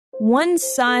One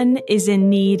son is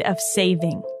in need of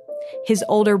saving. His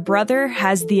older brother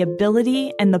has the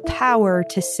ability and the power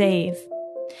to save.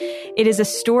 It is a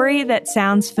story that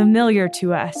sounds familiar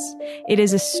to us. It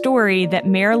is a story that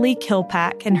Marilee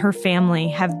Killpack and her family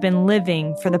have been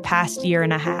living for the past year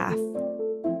and a half.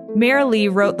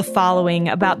 Marilee wrote the following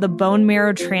about the bone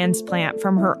marrow transplant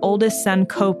from her oldest son,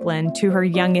 Copeland, to her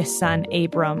youngest son,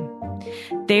 Abram.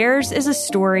 Theirs is a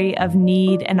story of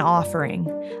need and offering,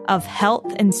 of health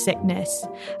and sickness,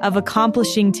 of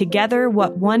accomplishing together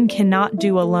what one cannot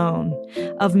do alone,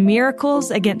 of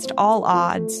miracles against all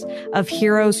odds, of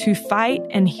heroes who fight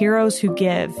and heroes who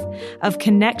give, of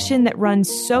connection that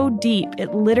runs so deep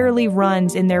it literally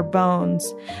runs in their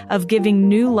bones, of giving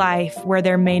new life where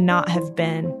there may not have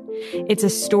been. It's a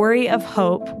story of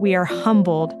hope we are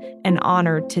humbled and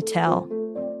honored to tell.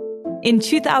 In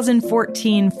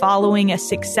 2014, following a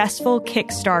successful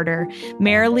Kickstarter,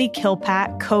 Marilee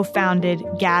Killpack co-founded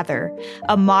Gather,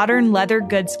 a modern leather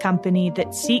goods company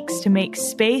that seeks to make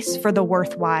space for the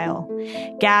worthwhile.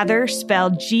 Gather,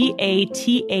 spelled G-A-T-H-R-E,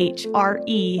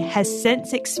 has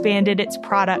since expanded its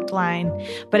product line,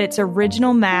 but its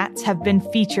original mats have been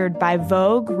featured by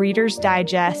Vogue, Reader's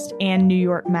Digest, and New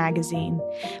York Magazine.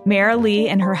 Marilee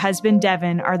and her husband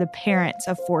Devin are the parents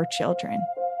of 4 children.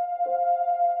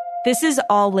 This is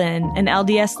All In, an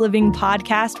LDS Living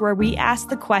podcast where we ask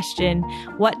the question,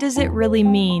 what does it really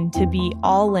mean to be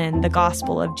all in the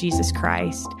gospel of Jesus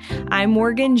Christ? I'm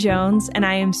Morgan Jones, and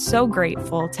I am so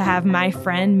grateful to have my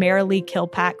friend Marilee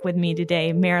Killpack with me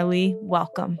today. Marilee,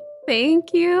 welcome.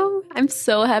 Thank you. I'm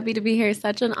so happy to be here.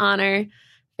 Such an honor.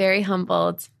 Very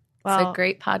humbled. It's a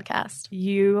great podcast.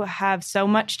 You have so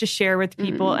much to share with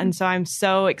people, and so I'm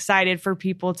so excited for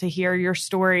people to hear your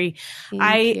story.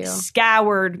 Thank you.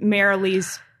 Scoured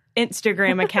Marilee's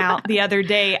Instagram account the other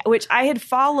day, which I had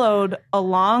followed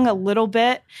along a little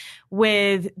bit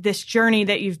with this journey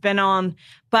that you've been on,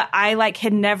 but I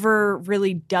had never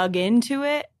really dug into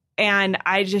it, and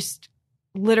I just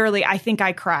literally, I think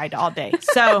I cried all day.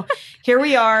 So here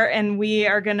we are, and we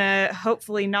are going to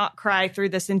hopefully not cry through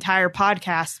this entire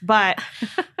podcast. But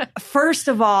first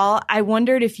of all, I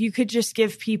wondered if you could just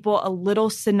give people a little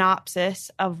synopsis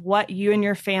of what you and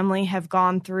your family have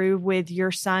gone through with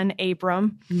your son,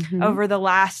 Abram, over the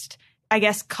last, I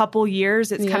guess, couple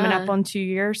years. It's coming up on 2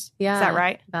 years. Yeah. Is that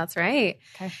right? That's right.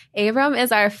 Okay. Abram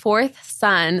is our 4th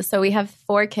son. So we have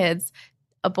 4 kids,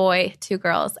 a boy, 2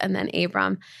 girls, and then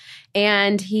Abram.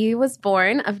 And he was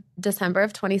born of December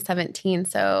of 2017.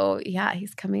 So yeah,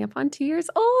 he's coming up on 2 years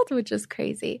old, which is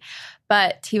crazy.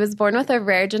 But he was born with a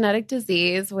rare genetic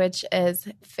disease, which is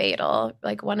fatal,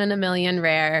 1 in a million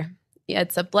rare.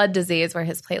 It's a blood disease where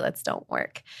his platelets don't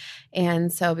work.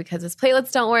 And so because his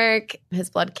platelets don't work, his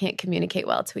blood can't communicate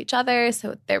well to each other.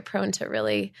 So they're prone to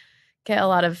really get a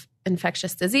lot of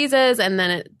infectious diseases, and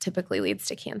then it typically leads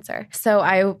to cancer. So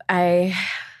I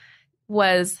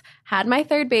had my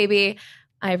 3rd baby.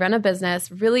 I run a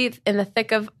business really in the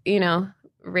thick of,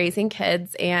 raising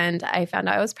kids, and I found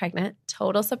out I was pregnant.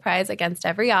 Total surprise against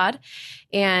every odd.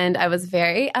 And I was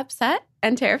very upset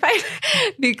and terrified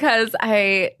because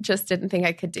I just didn't think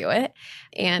I could do it.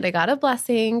 And I got a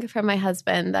blessing from my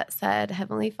husband that said,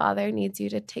 Heavenly Father needs you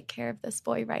to take care of this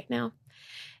boy right now.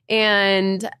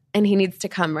 And he needs to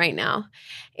come right now.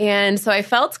 And so I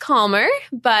felt calmer,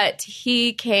 but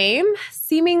he came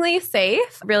seemingly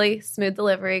safe, really smooth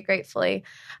delivery, gratefully.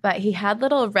 But he had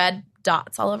little red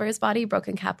dots all over his body,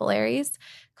 broken capillaries,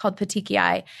 called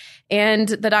petechiae. And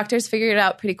the doctors figured it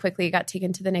out pretty quickly. He got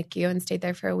taken to the NICU and stayed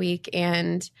there for a week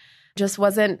and just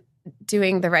wasn't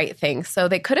doing the right thing. So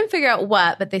they couldn't figure out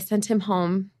what, but they sent him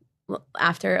home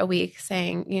after a week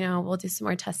saying, we'll do some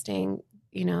more testing,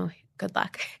 good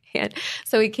luck. And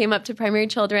so he came up to Primary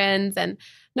Children's, and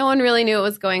no one really knew what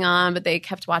was going on, but they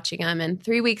kept watching him. And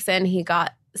 3 weeks in, he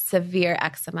got severe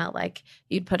eczema.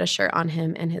 You'd put a shirt on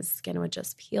him and his skin would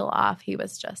just peel off. He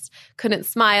was couldn't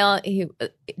smile. He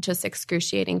just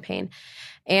excruciating pain.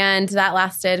 And that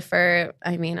lasted for,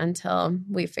 until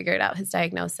we figured out his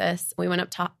diagnosis. We went up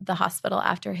to the hospital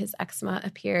after his eczema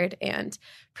appeared, and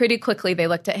pretty quickly they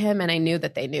looked at him, and I knew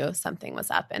that they knew something was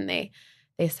up, and they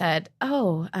said,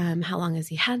 how long has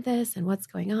he had this and what's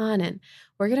going on? And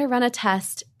we're going to run a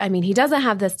test. He doesn't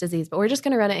have this disease, but we're just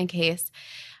going to run it in case.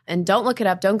 And don't look it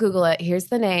up. Don't Google it. Here's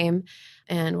the name.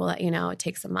 And we'll let you know. It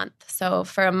takes a month. So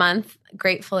for a month,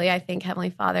 gratefully, I think Heavenly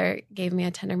Father gave me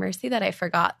a tender mercy that I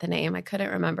forgot the name. I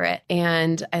couldn't remember it.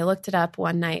 And I looked it up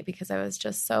one night because I was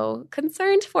just so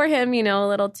concerned for him, a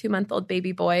little 2-month-old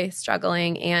baby boy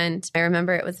struggling. And I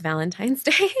remember it was Valentine's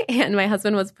Day and my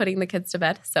husband was putting the kids to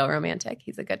bed. So romantic.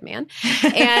 He's a good man.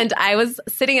 And I was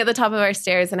sitting at the top of our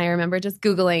stairs and I remember just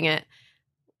Googling it.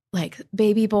 like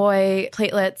baby boy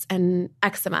platelets and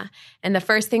eczema. And the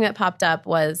first thing that popped up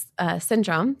was a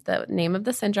syndrome, the name of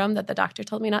the syndrome that the doctor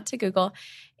told me not to Google.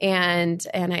 And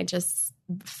I just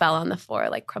fell on the floor,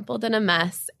 like crumpled in a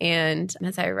mess. And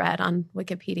as I read on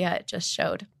Wikipedia, it just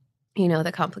showed,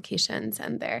 the complications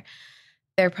and their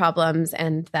problems,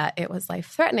 and that it was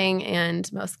life-threatening,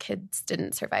 and most kids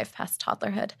didn't survive past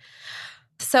toddlerhood.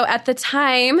 So at the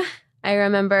time, I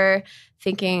remember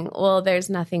thinking, well,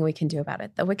 there's nothing we can do about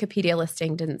it. The Wikipedia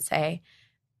listing didn't say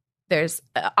there's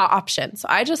an option. So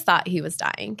I just thought he was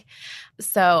dying.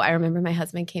 So I remember my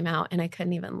husband came out and I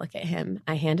couldn't even look at him.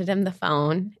 I handed him the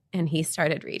phone and he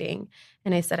started reading.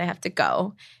 And I said, I have to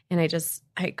go. And I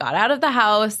got out of the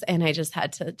house and I just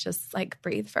had to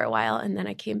breathe for a while. And then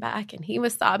I came back and he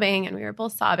was sobbing and we were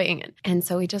both sobbing. And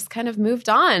so we just kind of moved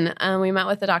on. We met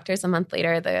with the doctors a month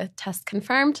later. The test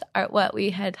confirmed what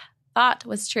we had thought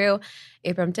was true.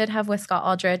 Abram did have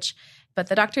Wiskott-Aldrich, but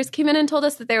the doctors came in and told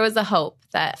us that there was a hope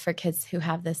that for kids who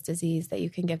have this disease that you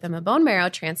can give them a bone marrow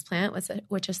transplant,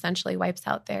 which essentially wipes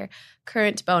out their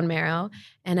current bone marrow,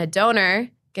 and a donor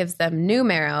gives them new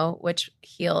marrow, which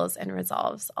heals and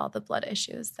resolves all the blood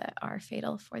issues that are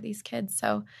fatal for these kids.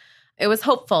 So it was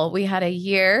hopeful. We had a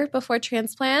year before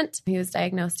transplant. He was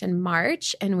diagnosed in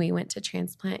March, and we went to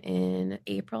transplant in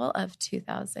April of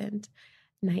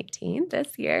 2019,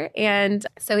 this year. And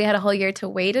so we had a whole year to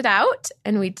wait it out,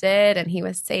 and we did, and he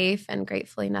was safe, and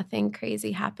gratefully nothing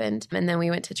crazy happened. And then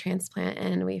we went to transplant,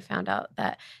 and we found out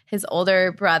that his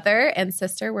older brother and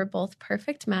sister were both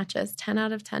perfect matches, 10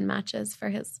 out of 10 matches for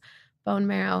his bone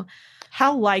marrow.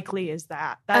 How likely is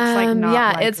that? That's not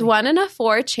likely. It's 1 in a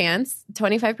 4 chance,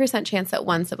 25% chance that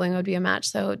one sibling would be a match.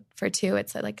 So for 2,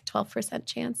 it's a 12%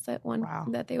 chance that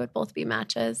that they would both be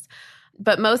matches.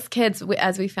 But most kids,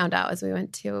 as we found out as we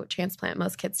went to transplant,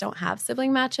 most kids don't have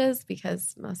sibling matches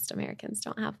because most Americans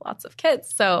don't have lots of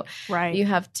kids. So you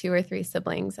have 2 or 3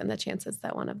 siblings, and the chances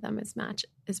that one of them is match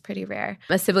is pretty rare.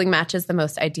 A sibling match is the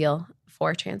most ideal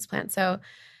for transplant. So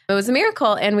it was a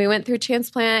miracle, and we went through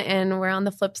transplant, and we're on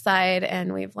the flip side,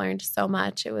 and we've learned so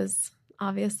much. It was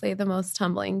obviously the most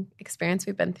humbling experience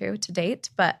we've been through to date,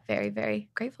 but very, very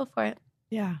grateful for it.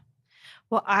 Yeah.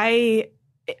 Well, I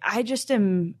just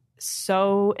am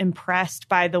so impressed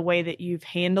by the way that you've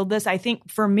handled this. I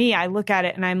think for me, I look at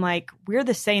it and I'm like, we're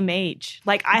the same age.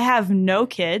 Like, I have no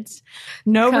kids,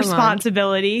 no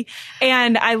responsibility.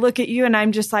 And I look at you and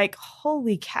I'm just like,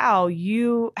 holy cow,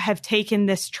 you have taken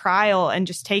this trial and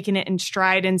just taken it in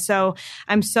stride. And so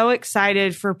I'm so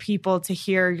excited for people to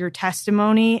hear your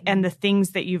testimony and the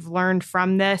things that you've learned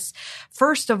from this.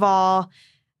 First of all,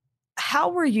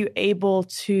 how were you able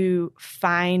to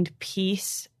find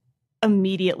peace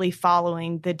immediately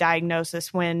following the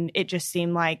diagnosis when it just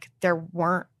seemed like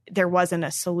there wasn't a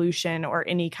solution or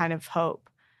any kind of hope?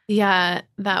 Yeah,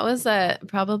 that was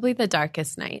probably the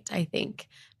darkest night, I think,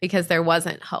 because there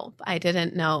wasn't hope. I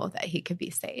didn't know that he could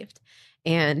be saved.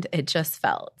 And it just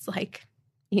felt like,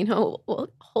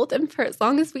 we'll hold him for as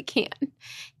long as we can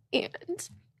and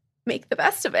make the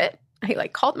best of it. I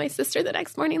called my sister the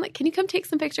next morning, can you come take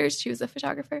some pictures? She was a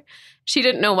photographer. She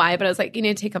didn't know why, but I was like, you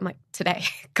need to take them today.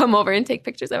 Come over and take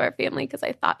pictures of our family, because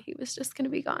I thought he was just going to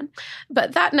be gone.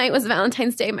 But that night was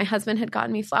Valentine's Day. My husband had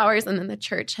gotten me flowers, and then the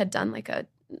church had done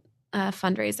a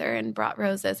fundraiser and brought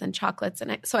roses and chocolates.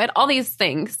 And so I had all these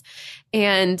things.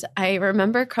 And I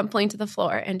remember crumpling to the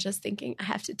floor and just thinking, I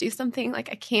have to do something. I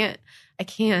can't. I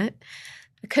couldn't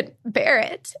bear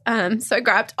it. So I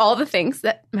grabbed all the things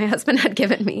that my husband had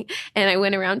given me, and I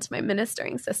went around to my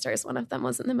ministering sisters. One of them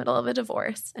was in the middle of a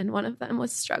divorce, and one of them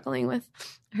was struggling with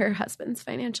her husband's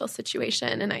financial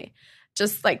situation. And I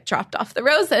just dropped off the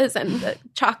roses and the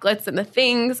chocolates and the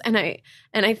things. And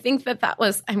I think that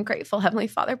was, I'm grateful Heavenly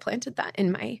Father planted that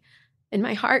in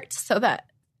my heart, so that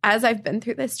as I've been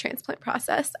through this transplant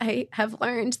process, I have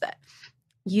learned that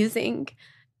using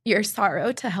your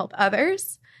sorrow to help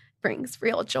others brings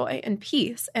real joy and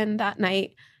peace. And that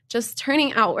night, just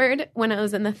turning outward when I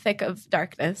was in the thick of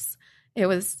darkness, it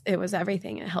was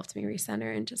everything. It helped me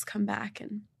recenter and just come back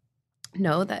and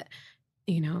know that,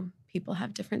 people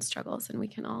have different struggles and we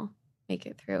can all make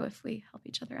it through if we help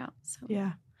each other out. So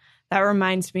yeah. That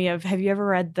reminds me of, have you ever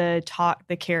read the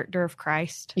Character of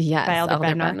Christ? Yes, by Elder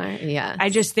Bednar? Yes. I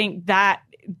just think that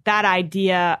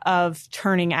idea of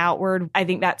turning outward, I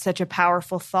think that's such a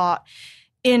powerful thought.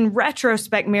 In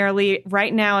retrospect, Marilee,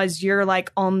 right now, as you're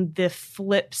on the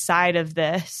flip side of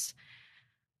this,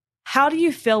 how do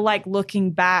you feel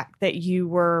looking back that you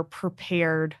were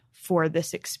prepared for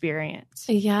this experience?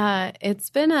 Yeah, it's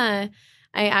been I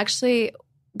actually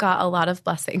got a lot of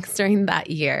blessings during that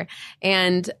year.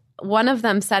 And one of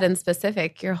them said in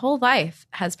specific, your whole life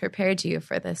has prepared you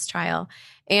for this trial.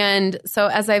 And so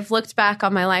as I've looked back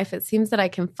on my life, it seems that I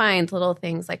can find little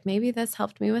things like maybe this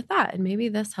helped me with that, and maybe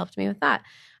this helped me with that.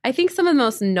 I think some of the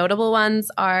most notable ones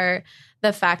are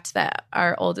the fact that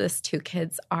our oldest 2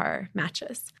 kids are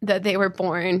matches, that they were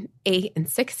born 8 and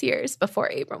 6 years before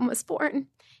Abram was born,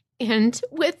 and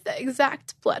with the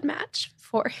exact blood match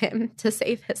for him to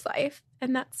save his life.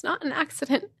 And that's not an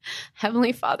accident.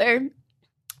 Heavenly Father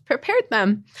prepared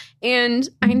them. And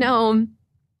I know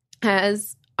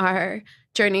as our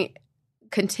journey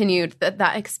continued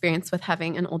that experience with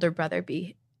having an older brother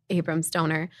be Abram's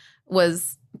donor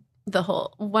was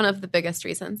one of the biggest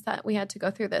reasons that we had to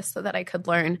go through this, so that I could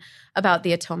learn about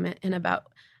the atonement and about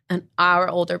our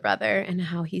older brother and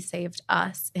how he saved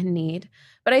us in need.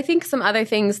 But I think some other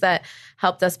things that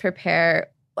helped us prepare,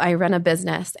 I run a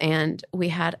business, and we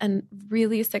had a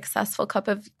really successful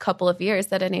couple of years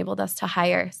that enabled us to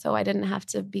hire. So I didn't have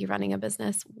to be running a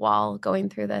business while going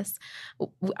through this.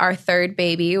 Our 3rd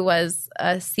baby was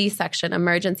a C-section,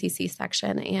 emergency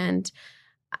C-section, and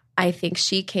I think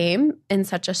she came in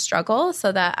such a struggle so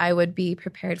that I would be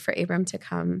prepared for Abram to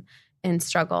come and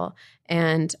struggle,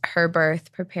 and her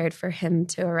birth prepared for him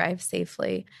to arrive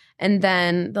safely. And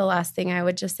then the last thing I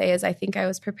would just say is I think I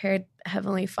was prepared.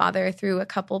 Heavenly Father, through a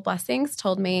couple blessings,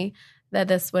 told me that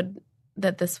this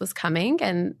was coming.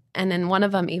 And in one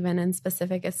of them, even in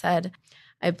specific, it said,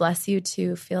 I bless you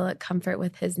to feel a comfort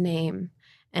with his name.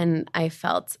 And I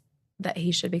felt that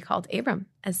he should be called Abram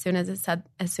as soon as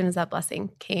that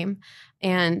blessing came.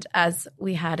 And as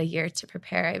we had a year to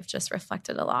prepare, I've just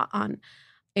reflected a lot on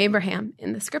Abraham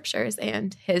in the scriptures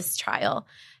and his trial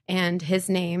and his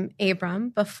name, Abram,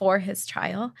 before his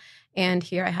trial. And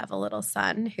here I have a little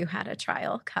son who had a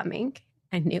trial coming,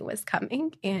 I knew was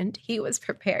coming, and he was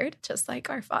prepared, just like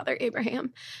our father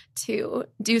Abraham, to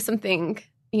do something,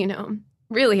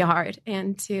 really hard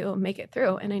and to make it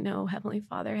through. And I know Heavenly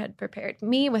Father had prepared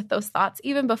me with those thoughts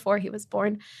even before he was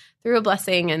born, through a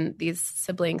blessing and these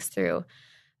siblings through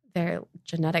their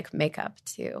genetic makeup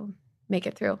to make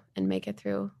it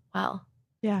through well.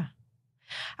 Yeah.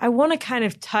 I want to kind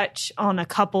of touch on a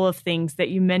couple of things that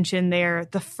you mentioned there.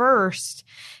 The first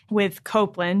with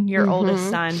Copeland, your oldest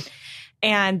son,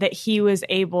 and that he was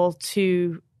able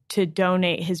to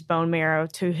donate his bone marrow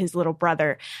to his little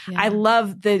brother. Yeah. I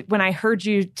love that when I heard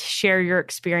you share your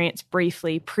experience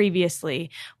briefly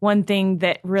previously, one thing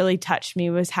that really touched me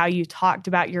was how you talked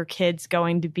about your kids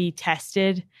going to be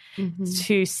tested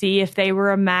to see if they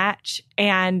were a match.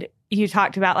 And you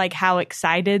talked about like how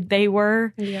excited they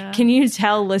were. Yeah. Can you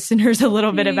tell listeners a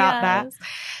little bit about that?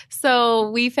 So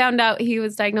we found out he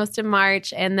was diagnosed in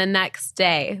March, and the next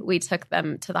day we took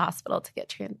them to the hospital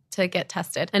to get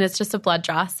tested. And it's just a blood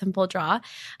draw, simple draw.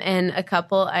 And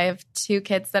I have 2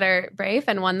 kids that are brave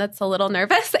and one that's a little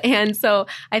nervous. And so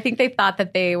I think they thought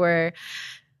that they were,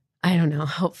 I don't know,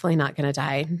 hopefully not going to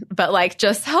die, but like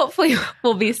just hopefully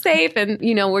we'll be safe. And,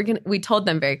 we told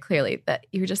them very clearly that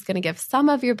you're just going to give some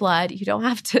of your blood. You don't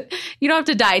have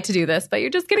to die to do this, but you're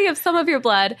just going to give some of your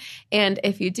blood. And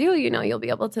if you do, you'll be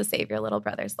able to save your little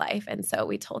brother's life. And so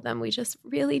we told them, we just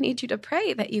really need you to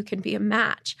pray that you can be a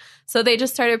match. So they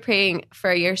just started praying for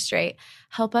a year straight.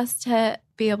 Help us to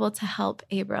be able to help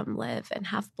Abram live and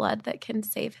have blood that can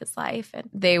save his life. And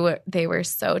they were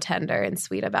so tender and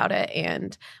sweet about it.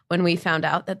 And when we found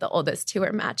out that the oldest 2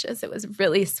 were matches, it was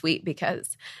really sweet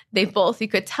because they both, you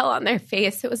could tell on their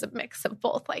face, it was a mix of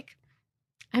both like,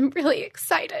 I'm really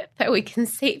excited that we can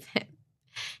save him.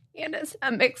 And it's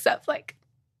a mix of like,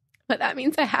 but that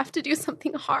means I have to do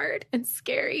something hard and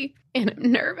scary and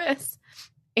I'm nervous.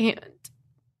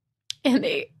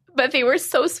 But they were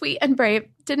so sweet and brave,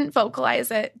 didn't vocalize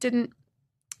it, didn't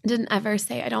ever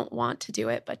say, I don't want to do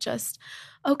it, but just,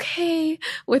 okay,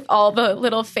 with all the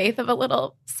little faith of a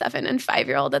little 7 and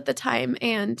 5-year-old at the time.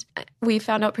 And we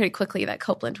found out pretty quickly that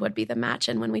Copeland would be the match.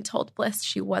 And when we told Bliss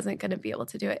she wasn't going to be able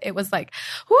to do it, it was like,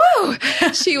 whoo!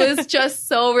 She was just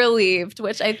so relieved,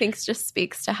 which I think just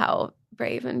speaks to how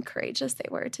brave and courageous they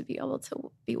were to be able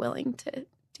to be willing to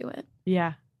do it.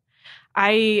 Yeah.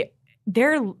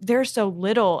 They're so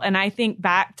little. And I think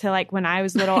back to like when I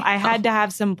was little, I had to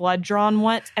have some blood drawn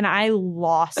once and I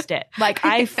lost it. Like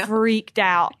I freaked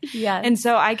out. Yeah. And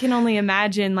so I can only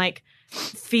imagine like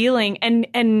feeling and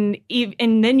then,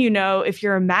 if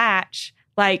you're a match,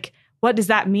 like, what does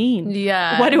that mean?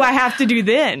 Yeah. What do I have to do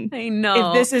then? I know.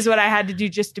 If this is what I had to do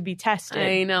just to be tested.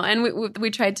 I know. And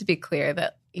we tried to be clear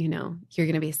that, you're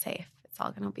going to be safe. It's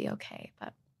all going to be okay.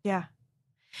 But yeah.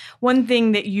 One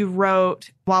thing that you wrote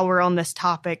while we're on this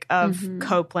topic of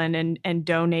Copeland and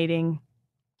donating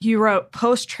You wrote,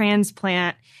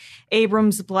 post-transplant,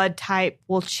 Abram's blood type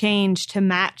will change to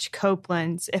match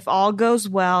Copeland's. If all goes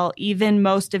well, even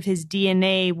most of his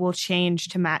DNA will change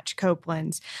to match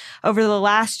Copeland's. Over the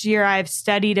last year, I've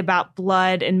studied about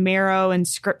blood and marrow and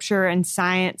scripture and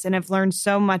science, and have learned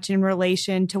so much in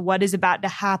relation to what is about to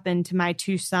happen to my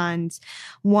two sons.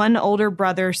 One older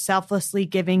brother selflessly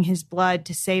giving his blood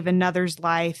to save another's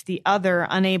life. The other,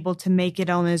 unable to make it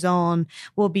on his own,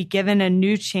 will be given a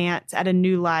new chance at a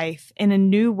new life. In a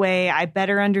new way, I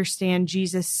better understand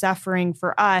Jesus' suffering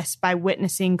for us by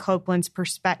witnessing Copeland's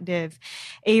perspective,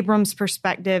 Abram's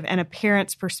perspective, and a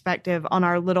parent's perspective on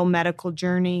our little medical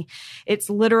journey. Its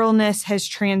literalness has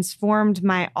transformed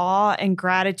my awe and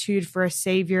gratitude for a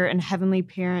Savior and heavenly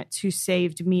parents who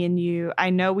saved me and you. I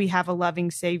know we have a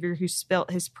loving Savior who spilt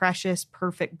his precious,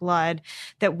 perfect blood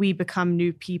that we become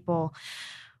new people.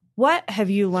 What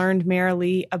have you learned,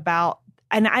 Marilee, about,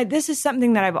 and this is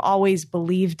something that I've always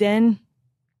believed in,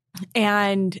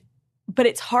 but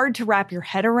it's hard to wrap your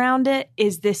head around it,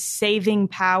 is this saving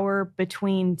power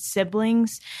between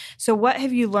siblings. So what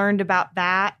have you learned about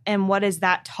that? And what has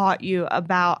that taught you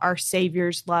about our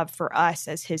Savior's love for us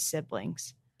as his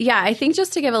siblings? Yeah, I think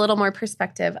just to give a little more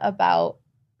perspective about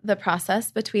the process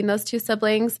between those two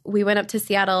siblings, we went up to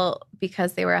Seattle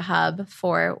because they were a hub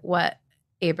for what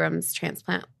Abram's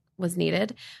transplant was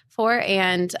needed for.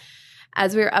 And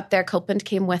as we were up there, Copeland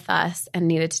came with us and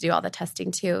needed to do all the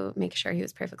testing to make sure he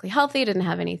was perfectly healthy, didn't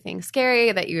have anything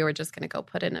scary, that you were just going to go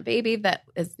put in a baby that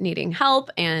is needing help.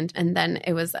 And then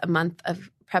it was a month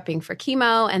of prepping for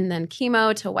chemo, and then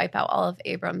chemo to wipe out all of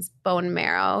Abram's bone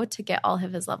marrow to get all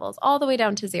of his levels all the way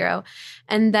down to 0.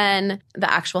 And then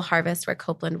the actual harvest where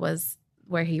Copeland was,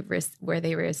 where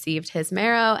they received his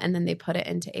marrow, and then they put it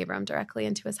into Abram directly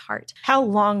into his heart. How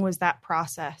long was that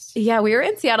process? Yeah, we were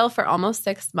in Seattle for almost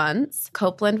 6 months.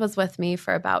 Copeland was with me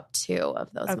for about 2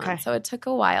 of those months. So it took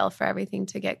a while for everything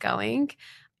to get going.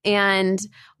 And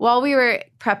while we were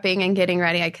prepping and getting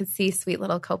ready, I could see sweet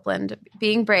little Copeland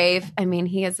being brave. I mean,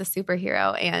 he is a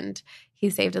superhero and he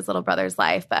saved his little brother's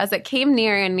life. But as it came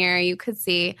nearer and nearer, you could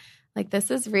see, like,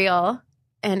 this is real,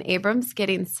 and Abram's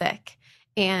getting sick.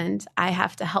 And I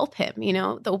have to help him,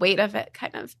 the weight of it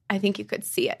kind of, I think you could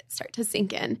see it start to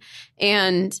sink in.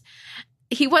 And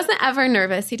he wasn't ever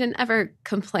nervous. He didn't ever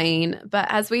complain. But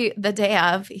the day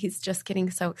of, he's just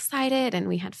getting so excited, and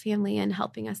we had family in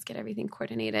helping us get everything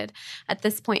coordinated. At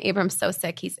this point, Abram's so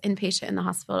sick. He's inpatient in the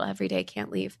hospital every day,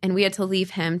 can't leave. And we had to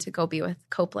leave him to go be with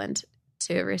Copeland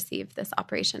to receive this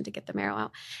operation to get the marrow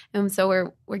out. And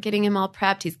so we're getting him all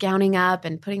prepped. He's gowning up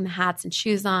and putting the hats and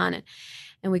shoes on,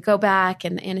 and we go back,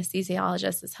 and the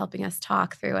anesthesiologist is helping us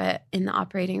talk through it in the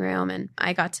operating room. And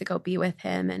I got to go be with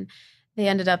him, and they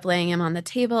ended up laying him on the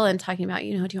table and talking about, do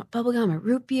you want bubblegum or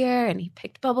root beer? And he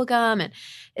picked bubblegum, and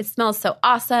it smells so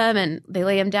awesome. And they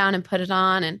lay him down and put it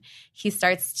on, and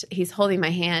he's holding my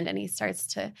hand, and he starts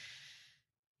to,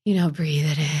 breathe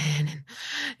it in, and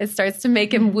it starts to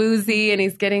make him woozy, and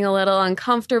he's getting a little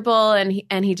uncomfortable, and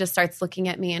he just starts looking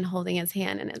at me and holding his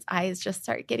hand, and his eyes just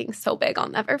start getting so big. I'll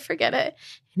never forget it.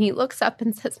 And he looks up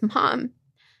and says, "Mom,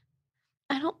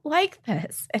 I don't like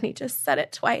this." And he just said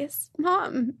it twice.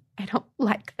 "Mom, I don't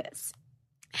like this."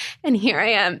 And here I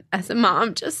am as a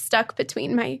mom, just stuck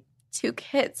between my 2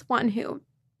 kids, one who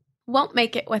won't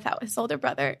make it without his older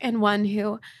brother, and one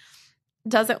who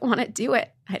doesn't want to do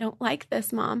it. "I don't like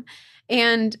this, Mom."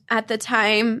 And at the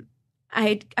time,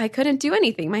 I couldn't do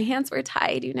anything. My hands were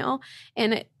tied,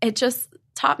 and it just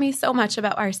taught me so much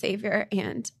about our Savior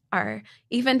and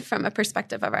even from a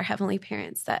perspective of our heavenly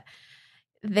parents, that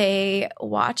they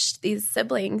watched these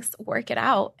siblings work it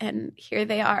out. And here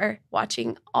they are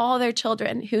watching all their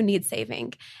children who need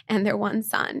saving, and their one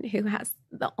son who has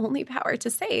the only power to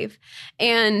save.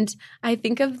 And I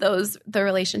think of the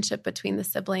relationship between the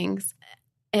siblings.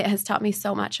 It has taught me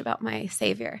so much about my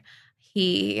Savior.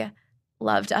 He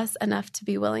loved us enough to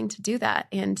be willing to do that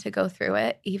and to go through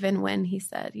it, even when he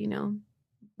said,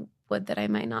 would that I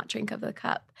might not drink of the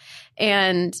cup.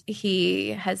 And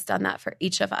he has done that for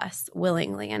each of us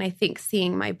willingly. And I think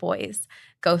seeing my boys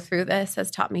go through this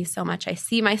has taught me so much. I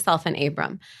see myself in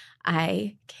Abram.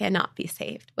 I cannot be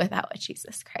saved without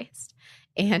Jesus Christ.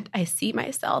 And I see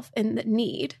myself in the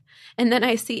need. And then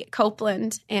I see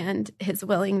Copeland and his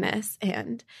willingness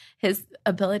and his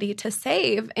ability to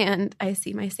save. And I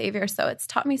see my Savior. So it's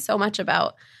taught me so much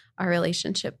about our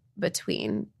relationship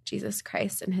between Jesus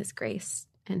Christ and his grace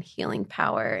and healing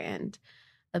power and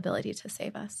ability to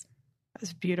save us.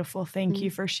 That's beautiful. Thank you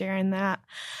for sharing that.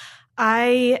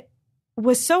 I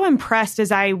was so impressed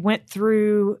as I went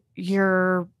through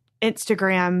your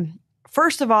Instagram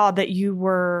first of all, that you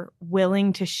were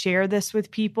willing to share this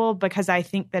with people, because I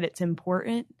think that it's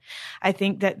important. I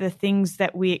think that the things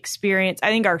that we experience, I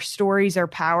think our stories are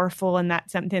powerful, and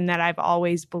that's something that I've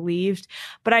always believed.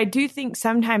 But I do think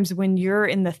sometimes when you're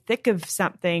in the thick of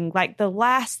something, like the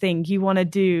last thing you want to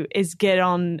do is get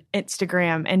on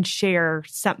Instagram and share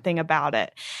something about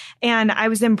it. And I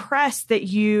was impressed that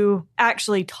you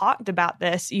actually talked about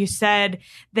this. You said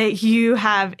that you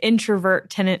have introvert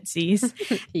tendencies.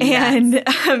 Yes.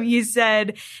 And you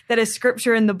said that a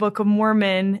scripture in the Book of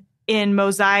Mormon in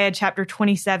Mosiah chapter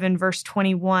 27, verse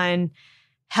 21,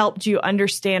 helped you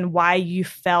understand why you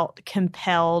felt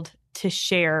compelled to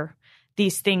share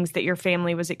these things that your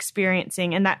family was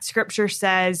experiencing. And that scripture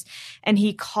says, and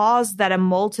he caused that a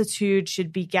multitude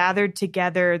should be gathered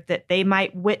together, that they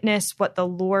might witness what the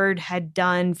Lord had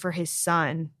done for his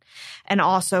son, and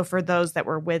also for those that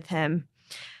were with him.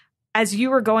 As you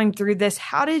were going through this,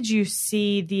 how did you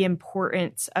see the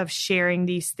importance of sharing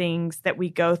these things that we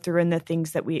go through and the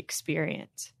things that we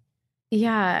experience?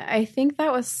 Yeah, I think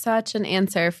that was such an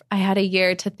answer. I had a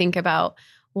year to think about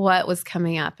what was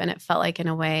coming up, and it felt like, in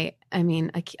a way, I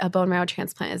mean, a bone marrow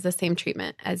transplant is the same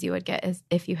treatment as you would get as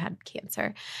if you had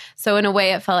cancer. So in a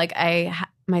way, it felt like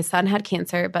my son had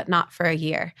cancer, but not for a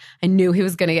year. I knew he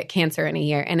was going to get cancer in a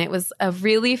year, and it was a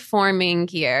really forming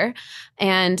year.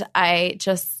 And I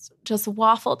just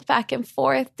waffled back and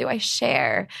forth. Do I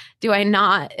share? Do I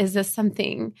not? Is this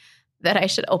something that I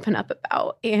should open up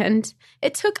about? And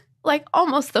it took like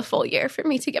almost the full year for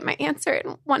me to get my answer.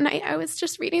 And one night I was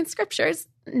just reading scriptures,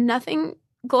 nothing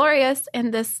glorious,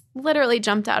 and this literally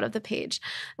jumped out of the page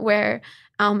where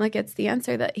Alma gets the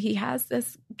answer that he has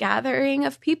this gathering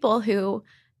of people who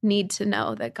need to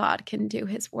know that God can do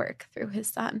his work through his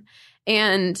son.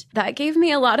 And that gave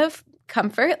me a lot of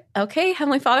comfort. Okay,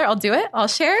 Heavenly Father, I'll do it. I'll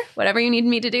share whatever you need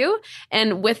me to do.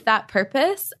 And with that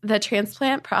purpose, the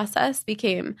transplant process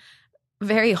became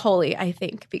very holy, I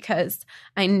think, because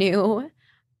I knew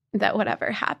that whatever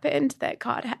happened, that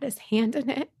God had his hand in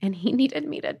it, and he needed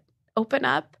me to open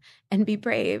up and be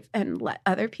brave and let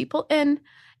other people in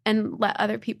and let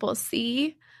other people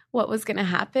see what was going to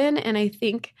happen. And I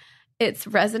think it's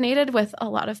resonated with a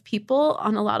lot of people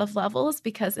on a lot of levels,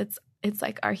 because it's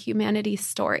like our humanity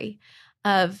story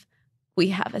of we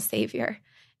have a savior.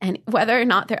 And whether or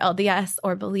not they're LDS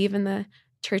or believe in the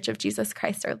Church of Jesus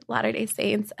Christ or Latter-day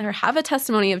Saints or have a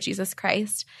testimony of Jesus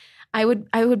Christ, I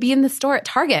would be in the store at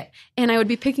Target, and I would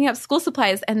be picking up school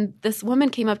supplies, and this woman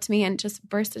came up to me and just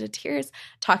burst into tears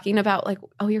talking about, like,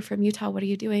 oh, you're from Utah. What are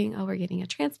you doing? Oh, we're getting a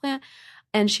transplant.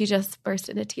 And she just burst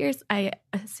into tears. I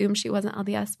assume she wasn't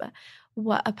LDS, but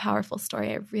what a powerful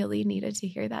story. I really needed to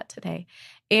hear that today.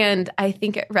 And I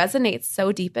think it resonates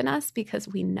so deep in us because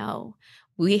we know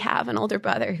we have an older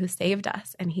brother who saved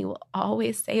us, and he will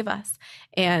always save us.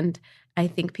 And I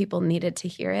think people needed to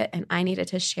hear it, and I needed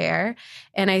to share.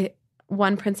 And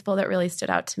one principle that really stood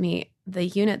out to me, the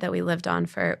unit that we lived on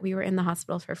we were in the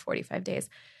hospital for 45 days,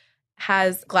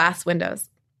 has glass windows.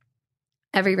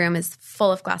 Every room is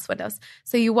full of glass windows.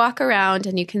 So you walk around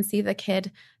and you can see the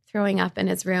kid throwing up in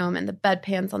his room and the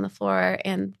bedpans on the floor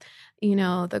and,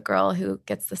 the girl who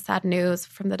gets the sad news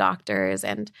from the doctors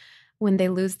and when they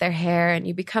lose their hair, and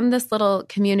you become this little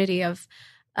community of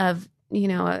a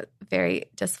very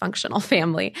dysfunctional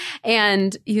family.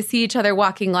 And you see each other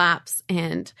walking laps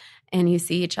and you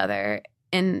see each other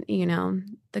in,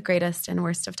 the greatest and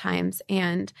worst of times.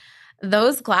 And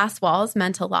those glass walls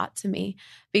meant a lot to me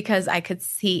because I could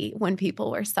see when people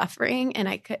were suffering,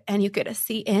 and you could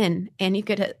see in, and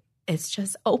it's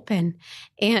just open.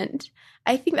 And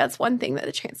I think that's one thing that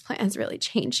the transplant has really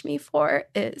changed me for,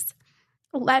 is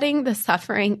letting the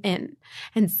suffering in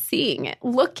and seeing it,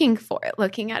 looking for it,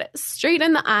 looking at it straight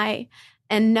in the eye,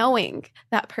 and knowing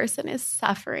that person is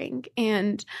suffering.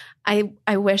 And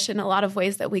I wish in a lot of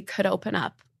ways that we could open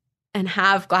up and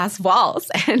have glass walls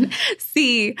and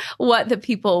see what the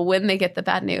people, when they get the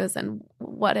bad news, and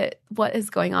what is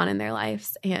going on in their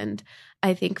lives. And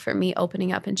I think for me,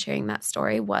 opening up and sharing that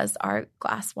story was our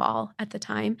glass wall at the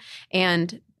time,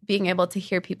 and being able to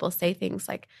hear people say things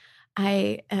like,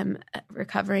 I am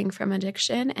recovering from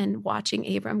addiction, and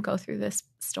watching Abram go through this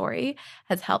story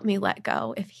has helped me let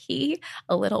go. If he,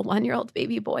 a little 1-year-old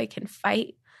baby boy, can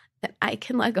fight, then I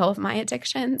can let go of my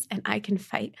addictions and I can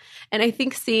fight. And I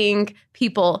think seeing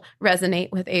people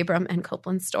resonate with Abram and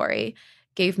Copeland's story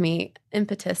gave me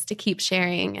impetus to keep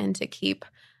sharing and to keep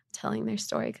telling their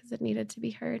story, because it needed to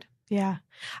be heard. Yeah.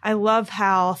 I love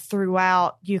how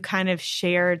throughout you kind of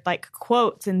shared like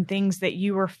quotes and things that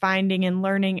you were finding and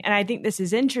learning. And I think this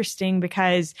is interesting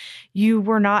because you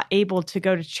were not able to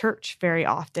go to church very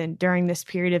often during this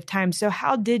period of time. So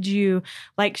how did you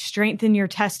like strengthen your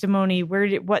testimony?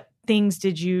 What things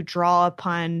did you draw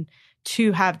upon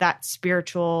to have that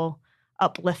spiritual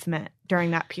upliftment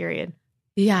during that period?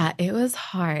 Yeah, it was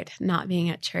hard not being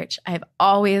at church. I've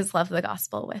always loved the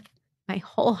gospel with my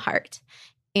whole heart.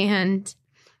 And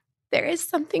there is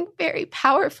something very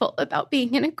powerful about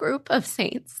being in a group of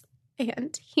saints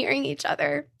and hearing each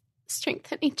other,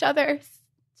 strengthen each other,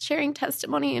 sharing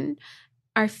testimony and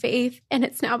our faith. And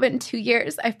it's now been 2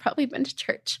 years. I've probably been to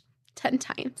church 10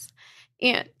 times.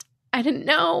 And I didn't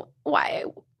know what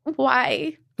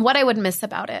I would miss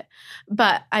about it.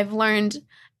 But I've learned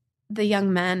the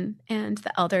young men and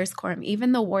the elders quorum,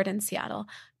 even the ward in Seattle,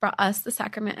 brought us the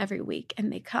sacrament every week.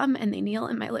 And they come and they kneel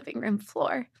in my living room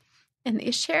floor. And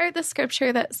they share the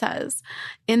scripture that says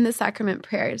in the sacrament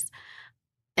prayers,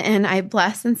 and I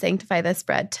bless and sanctify this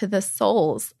bread to the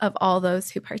souls of all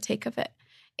those who partake of it.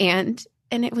 And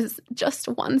it was just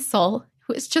one soul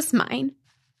who was just mine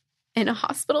in a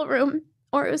hospital room,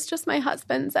 or it was just my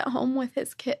husband's at home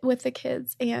with with the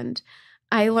kids. And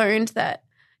I learned that,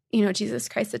 Jesus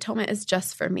Christ's atonement is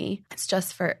just for me. It's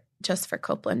just for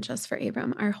Copeland, just for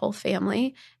Abram, our whole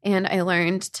family. And I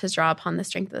learned to draw upon the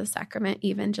strength of the sacrament,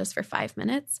 even just for 5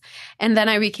 minutes. And then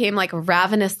I became like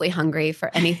ravenously hungry for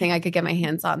anything I could get my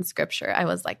hands on scripture. I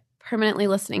was like permanently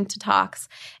listening to talks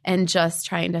and just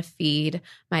trying to feed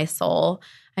my soul.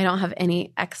 I don't have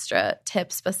any extra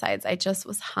tips besides I just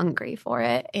was hungry for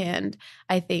it. And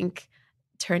I think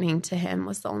turning to him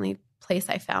was the only place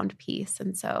I found peace.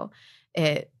 And so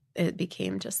it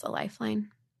became just a lifeline.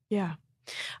 Yeah.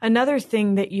 Another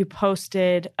thing that you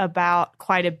posted about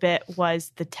quite a bit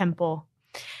was the temple,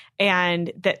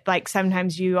 and that like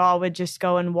sometimes you all would just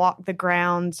go and walk the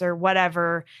grounds or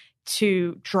whatever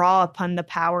to draw upon the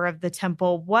power of the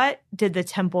temple. What did the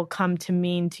temple come to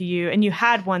mean to you? And you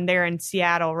had one there in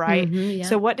Seattle, right? Mm-hmm, yeah.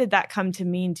 So what did that come to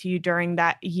mean to you during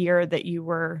that year that you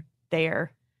were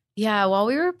there? Yeah, while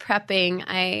we were prepping,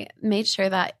 I made sure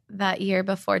that year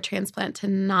before transplant to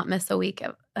not miss a week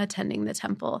of attending the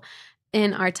temple.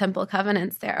 In our temple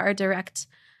covenants, there are direct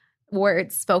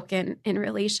words spoken in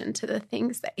relation to the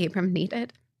things that Abram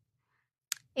needed.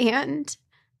 And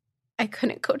I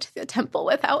couldn't go to the temple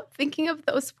without thinking of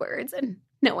those words and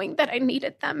knowing that I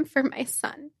needed them for my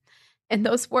son. And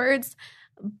those words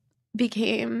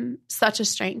became such a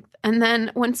strength. And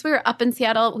then once we were up in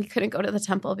Seattle, we couldn't go to the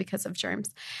temple because of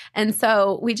germs. And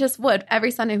so we just would.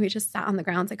 Every Sunday, we just sat on the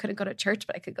grounds. I couldn't go to church,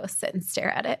 but I could go sit and stare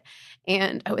at it.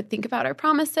 And I would think about our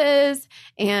promises.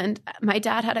 And my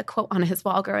dad had a quote on his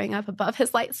wall growing up above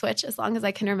his light switch, as long as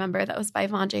I can remember, that was by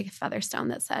Von J. Featherstone,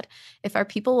 that said, "If our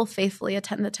people will faithfully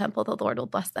attend the temple, the Lord will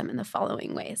bless them in the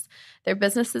following ways. Their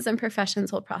businesses and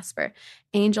professions will prosper.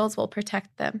 Angels will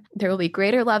protect them. There will be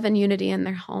greater love and unity in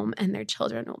their home, and their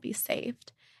children will be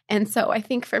saved." And so I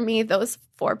think for me, those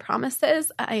 4 promises,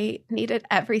 I needed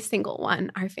every single one.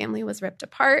 Our family was ripped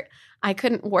apart. I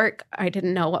couldn't work. I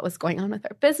didn't know what was going on with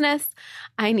our business.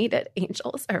 I needed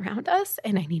angels around us,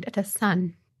 and I needed a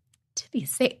son to be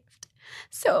saved.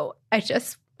 So I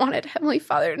just wanted Heavenly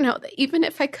Father to know that even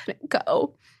if I couldn't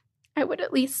go, I would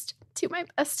at least do my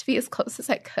best to be as close as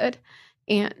I could.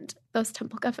 And those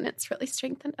temple covenants really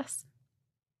strengthened us.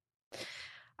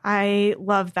 I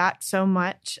love that so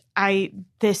much.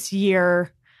 This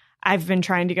year, I've been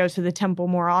trying to go to the temple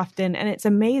more often, and it's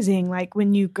amazing. Like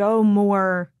when you go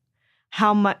more,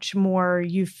 how much more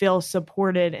you feel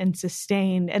supported and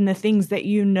sustained, and the things that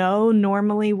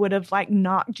normally would have like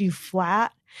knocked you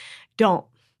flat don't.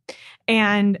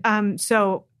 And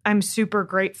so I'm super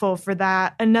grateful for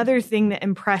that. Another thing that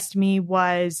impressed me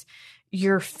was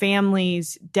your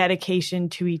family's dedication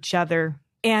to each other.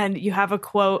 And you have a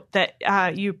quote that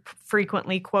you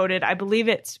frequently quoted. I believe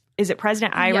is it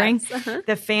President Eyring? Yes, uh-huh.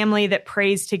 The family that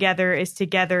prays together is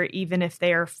together even if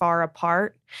they are far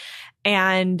apart.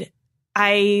 And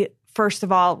I, first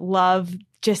of all, love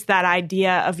just that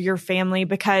idea of your family,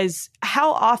 because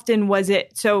how often was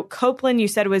it? So Copeland, you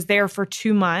said, was there for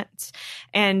 2 months,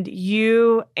 and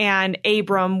you and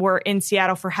Abram were in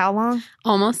Seattle for how long?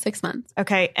 Almost 6 months.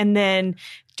 Okay. And then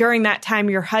during that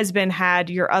time, your husband had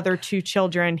your other 2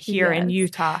 children here in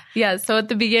Utah. Yeah. So at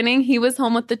the beginning, he was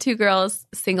home with the 2 girls,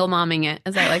 single momming it,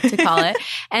 as I like to call it.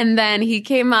 And then he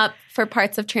came up for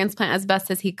parts of transplant as best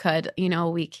as he could, a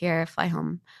week here, fly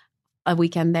home, a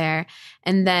weekend there.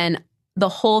 And then the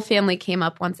whole family came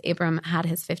up once Abram had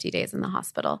his 50 days in the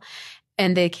hospital,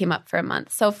 and they came up for a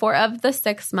month. So 4 of the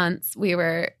 6 months we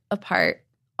were apart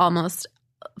almost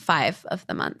 5 of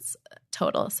the months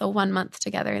total. So 1 month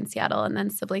together in Seattle, and then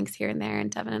siblings here and there,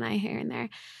 and Devin and I here and there.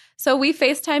 So we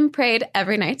FaceTime prayed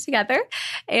every night together,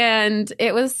 and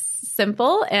it was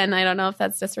simple. And I don't know if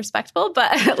that's disrespectful,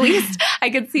 but at least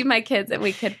I could see my kids and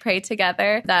we could pray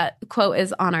together. That quote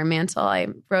is on our mantle. I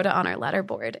wrote it on our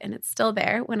letterboard, and it's still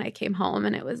there when I came home.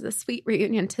 And it was a sweet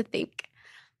reunion to think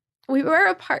we were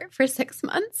apart for 6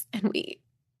 months, and we,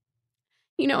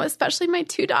 especially my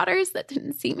 2 daughters that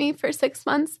didn't see me for 6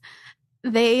 months,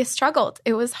 they struggled.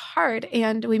 It was hard,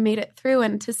 and we made it through.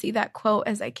 And to see that quote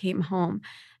as I came home,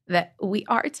 that we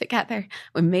are together,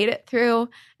 we made it through.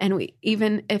 And we,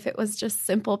 even if it was just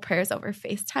simple prayers over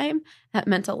FaceTime, that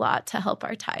meant a lot to help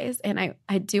our ties. And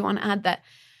I do want to add that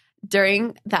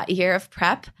during that year of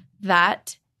prep,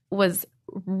 that was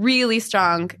really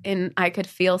strong. And I could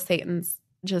feel Satan's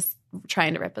just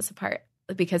trying to rip us apart,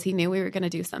 because he knew we were going to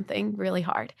do something really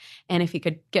hard. And if he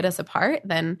could get us apart,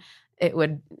 then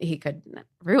he could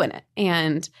ruin it.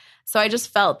 And so I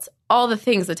just felt all the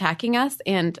things attacking us.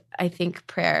 And I think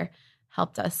prayer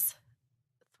helped us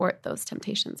thwart those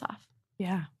temptations off.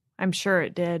 Yeah, I'm sure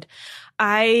it did.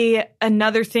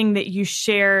 Another thing that you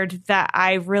shared that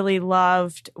I really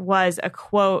loved was a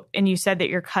quote, and you said that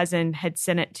your cousin had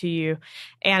sent it to you.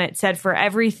 And it said, "For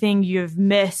everything you have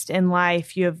missed in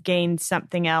life, you have gained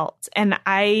something else." And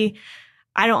I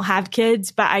don't have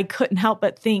kids, but I couldn't help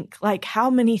but think, like, how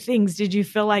many things did you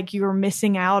feel like you were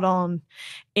missing out on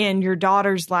in your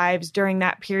daughters' lives during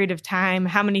that period of time?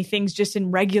 How many things just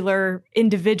in regular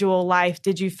individual life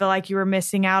did you feel like you were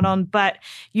missing out on? But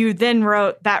you then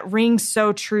wrote, "That rings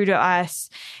so true to us.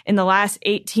 In the last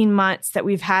 18 months that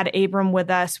we've had Abram with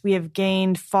us, we have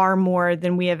gained far more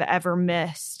than we have ever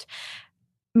missed."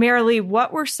 Marilee,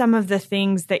 what were some of the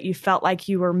things that you felt like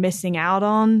you were missing out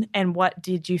on, and what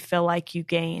did you feel like you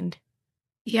gained?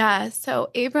 Yeah, so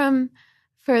Abram,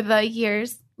 for the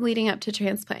years leading up to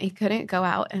transplant, he couldn't go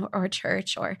out or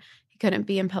church, or he couldn't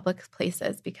be in public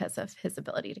places because of his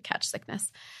ability to catch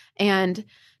sickness and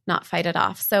not fight it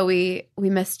off. So we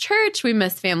missed church, we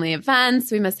missed family events,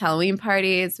 we missed Halloween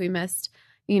parties, we missed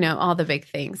all the big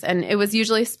things. And it was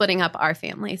usually splitting up our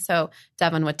family. So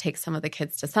Devin would take some of the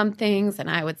kids to some things, and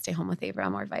I would stay home with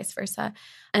Abram, or vice versa.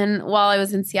 And while I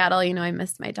was in Seattle, I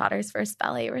missed my daughter's first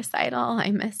ballet recital.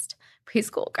 I missed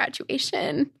preschool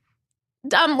graduation,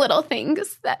 dumb little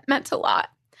things that meant a lot.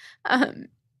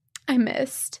 I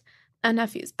missed a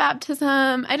nephew's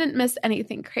baptism. I didn't miss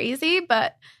anything crazy,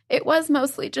 but it was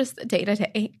mostly just the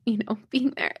day-to-day,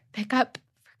 being there at pickup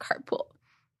for carpool,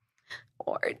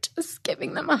 or just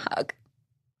giving them a hug.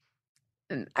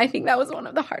 And I think that was one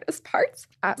of the hardest parts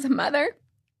as a mother,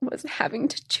 was having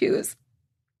to choose.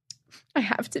 I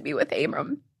have to be with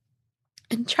Abram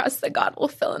and trust that God will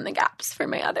fill in the gaps for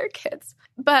my other kids.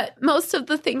 But most of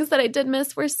the things that I did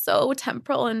miss were so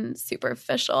temporal and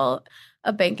superficial.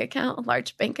 A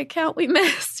large bank account we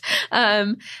missed.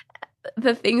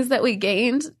 The things that we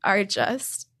gained are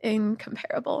just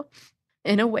incomparable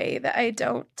in a way that I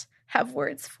don't have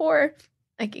words for.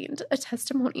 I gained a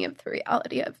testimony of the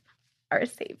reality of our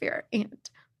Savior and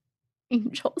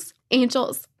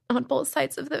angels on both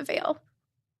sides of the veil,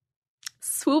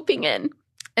 swooping in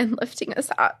and lifting us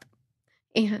up.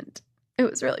 And it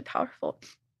was really powerful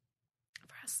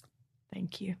for us.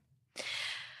 Thank you.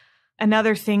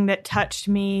 Another thing that touched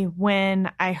me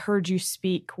when I heard you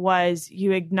speak was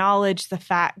you acknowledged the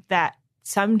fact that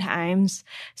sometimes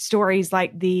stories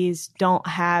like these don't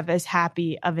have as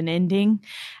happy of an ending.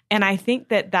 And I think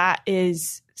that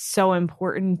is so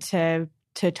important to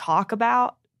talk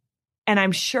about. And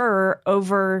I'm sure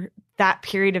over that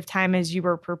period of time, as you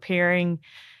were preparing,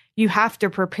 you have to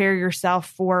prepare yourself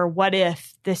for what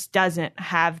if this doesn't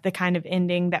have the kind of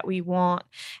ending that we want,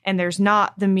 and there's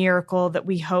not the miracle that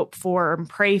we hope for and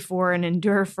pray for and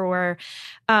endure for.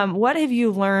 What have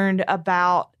you learned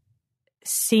about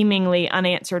seemingly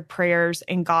unanswered prayers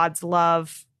and God's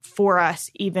love for us,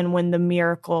 even when the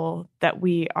miracle that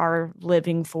we are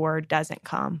living for doesn't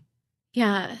come?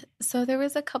 Yeah. So there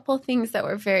was a couple things that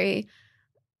were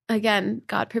again,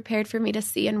 God prepared for me to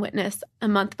see and witness. A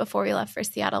month before we left for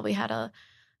Seattle, we had a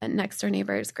next door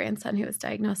neighbor's grandson who was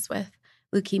diagnosed with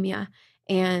leukemia,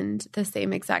 and the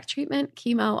same exact treatment,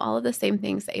 chemo, all of the same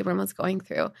things that Abram was going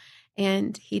through.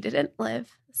 And he didn't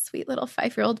live, sweet little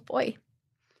 5-year-old boy.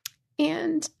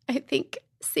 And I think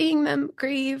seeing them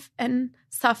grieve and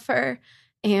suffer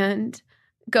and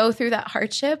go through that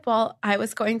hardship while I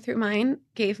was going through mine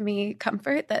gave me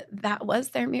comfort that was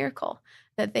their miracle,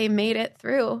 that they made it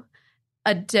through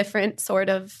a different sort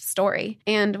of story.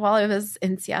 And while I was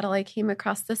in Seattle, I came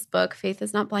across this book, Faith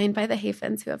is Not Blind, by the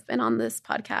Hafens, who have been on this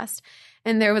podcast.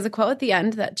 And there was a quote at the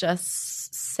end that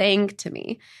just sang to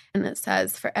me. And it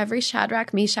says, "For every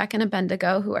Shadrach, Meshach, and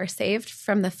Abednego who are saved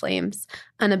from the flames,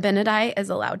 an Abinadi is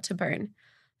allowed to burn.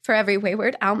 For every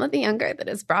wayward Alma the younger that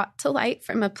is brought to light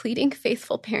from a pleading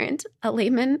faithful parent, a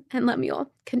Laman and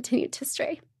Lemuel continue to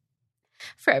stray.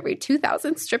 For every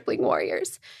 2,000 stripling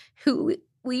warriors who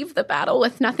leave the battle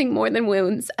with nothing more than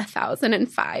wounds,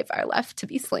 1,005 are left to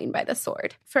be slain by the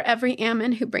sword. For every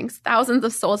Ammon who brings thousands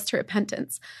of souls to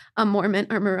repentance, a Mormon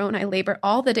or Moroni labor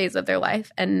all the days of their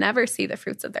life and never see the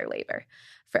fruits of their labor.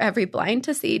 For every blind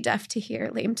to see, deaf to hear,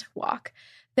 lame to walk,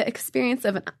 the experience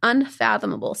of an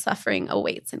unfathomable suffering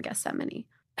awaits in Gethsemane.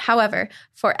 However,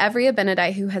 for every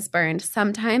Abinadi who has burned,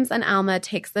 sometimes an Alma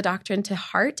takes the doctrine to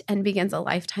heart and begins a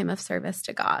lifetime of service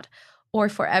to God. Or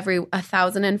for every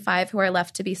 1,005 who are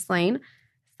left to be slain,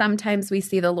 sometimes we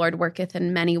see the Lord worketh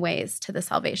in many ways to the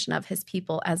salvation of his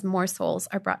people as more souls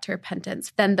are brought to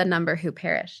repentance than the number who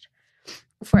perished.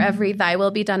 For every thy will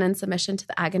be done in submission to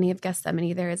the agony of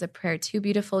Gethsemane, there is a prayer too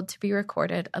beautiful to be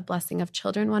recorded, a blessing of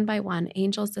children one by one,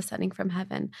 angels descending from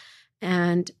heaven,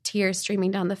 and tears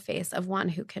streaming down the face of one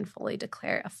who can fully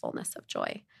declare a fullness of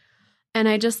joy." And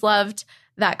I just loved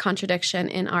that contradiction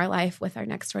in our life with our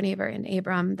next door neighbor in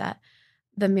Abram, that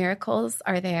the miracles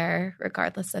are there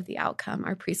regardless of the outcome.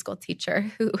 Our preschool teacher,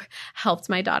 who helped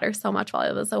my daughter so much while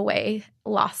I was away,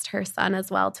 lost her son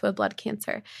as well to a blood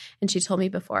cancer. And she told me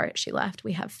before she left,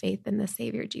 we have faith in the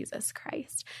Savior, Jesus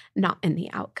Christ, not in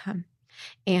the outcome.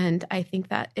 And I think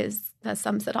that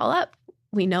sums it all up.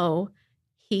 We know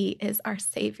he is our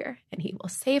Savior and he will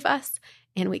save us,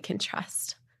 and we can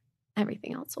trust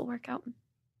everything else will work out.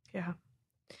 Yeah.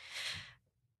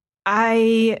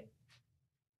 I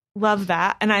love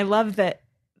that. And I love that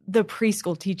the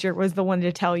preschool teacher was the one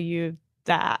to tell you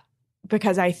that,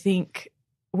 because I think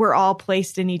we're all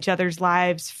placed in each other's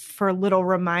lives for little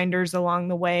reminders along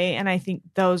the way. And I think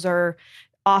those are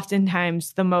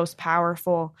oftentimes the most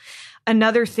powerful.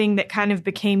 Another thing that kind of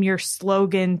became your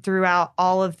slogan throughout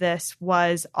all of this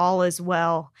was all is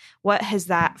well. What has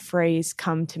that phrase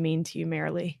come to mean to you,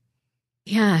 Marilee?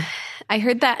 Yeah, I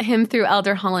heard that hymn through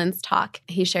Elder Holland's talk.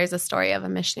 He shares a story of a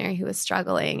missionary who was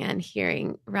struggling and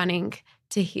running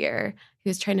to hear. He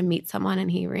was trying to meet someone,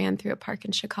 and he ran through a park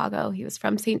in Chicago. He was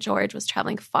from St. George, was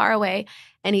traveling far away,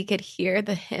 and he could hear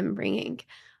the hymn ringing,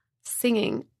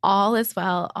 singing, all is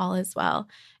well, all is well.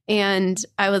 And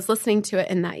I was listening to it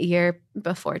in that year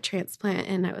before transplant,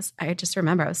 and I just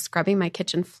remember I was scrubbing my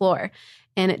kitchen floor,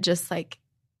 and it just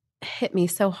hit me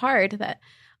so hard that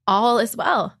all is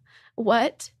well.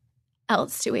 What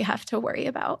else do we have to worry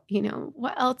about?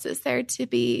 What else is there to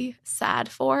be sad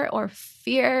for or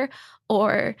fear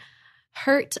or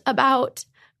hurt about?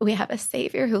 We have a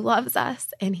Savior who loves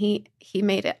us, and he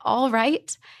made it all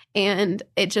right. And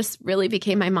it just really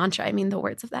became my mantra. I mean, the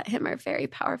words of that hymn are very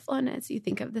powerful. And as you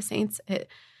think of the saints,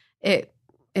 it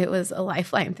was a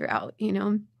lifeline throughout,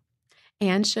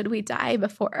 And should we die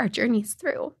before our journey's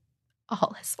through,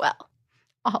 all is well.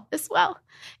 All is well.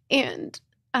 And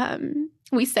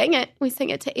we sang it. We sang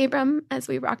it to Abram as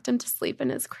we rocked him to sleep in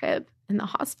his crib in the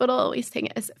hospital. We sang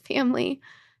it as a family.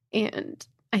 And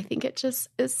I think it just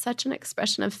is such an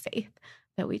expression of faith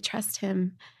that we trust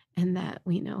him and that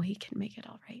we know he can make it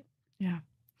all right. Yeah.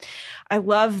 I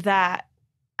love that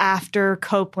after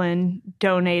Copeland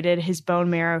donated his bone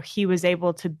marrow, he was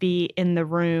able to be in the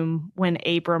room when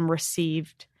Abram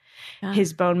received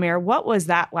his bone marrow. What was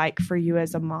that like for you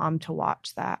as a mom to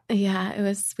watch that? Yeah, it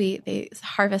was sweet. They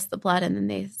harvest the blood and then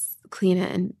they clean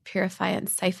it and purify it and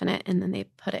siphon it, and then they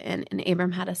put it in. And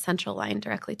Abram had a central line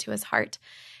directly to his heart.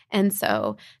 And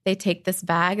so they take this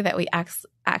bag that we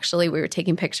were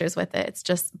taking pictures with it. It's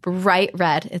just bright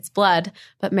red. It's blood,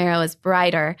 but marrow is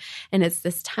brighter. And it's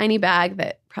this tiny bag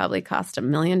that probably cost $1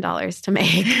 million to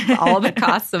make, all the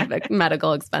costs of the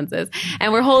medical expenses.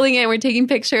 And we're holding it and we're taking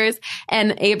pictures.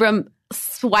 And Abram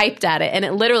swiped at it and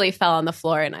it literally fell on the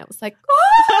floor. And I was like,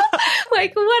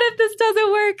 what if this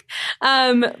doesn't work?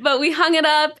 But we hung it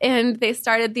up and they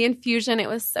started the infusion. It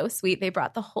was so sweet. They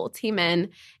brought the whole team in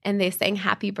and they sang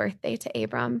happy birthday to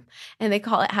Abram. And they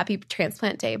call it happy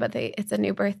transplant day, but it's a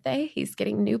new birthday. He's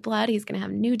getting new blood. He's going to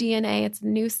have new DNA. It's a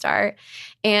new start.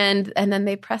 And then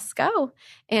they pressed go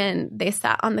and they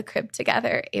sat on the crib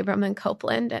together, Abram and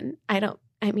Copeland. And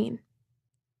Abram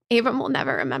will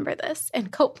never remember this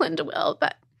and Copeland will,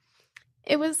 but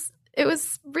it was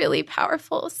really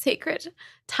powerful, sacred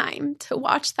time to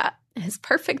watch that, his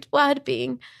perfect blood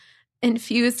being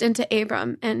infused into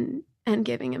Abram and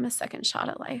giving him a second shot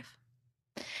at life.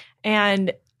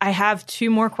 And I have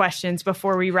two more questions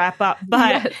before we wrap up,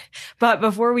 but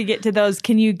before we get to those,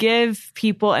 can you give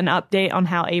people an update on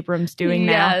how Abram's doing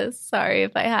now? Yes, sorry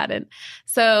if I hadn't.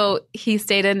 So he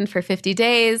stayed in for 50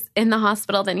 days in the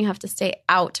hospital. Then you have to stay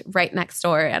out right next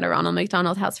door at a Ronald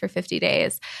McDonald House for 50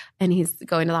 days. And he's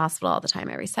going to the hospital all the time,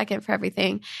 every second for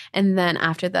everything. And then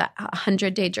after the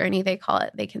 100-day journey, they call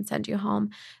it, they can send you home.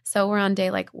 So we're on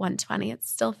day like 120. It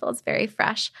still feels very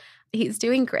fresh. He's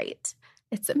doing great.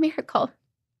 It's a miracle.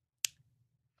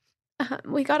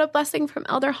 We got a blessing from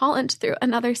Elder Holland through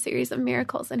another series of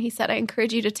miracles. And he said, I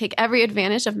encourage you to take every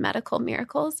advantage of medical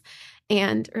miracles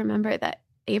and remember that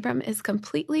Abram is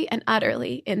completely and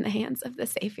utterly in the hands of the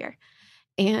Savior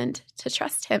and to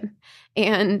trust him.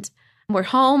 And we're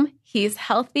home. He's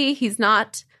healthy. He's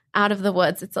not out of the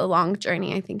woods. It's a long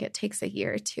journey. I think it takes a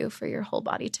year or two for your whole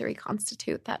body to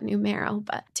reconstitute that new marrow,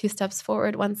 but 2 steps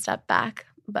forward, 1 step back,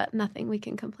 but nothing we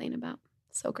can complain about.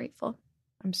 So grateful.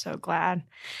 I'm so glad.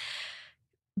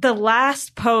 The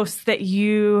last post that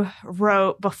you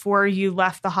wrote before you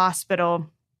left the hospital,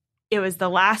 it was the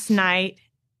last night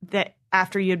that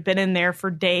after you'd been in there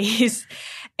for days.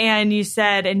 And you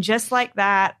said, and just like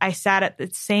that, I sat at the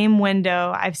same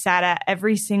window I've sat at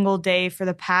every single day for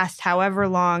the past however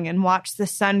long and watched the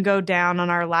sun go down on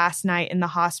our last night in the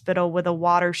hospital with a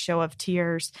water show of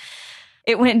tears.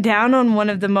 It went down on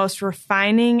one of the most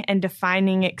refining and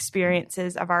defining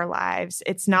experiences of our lives.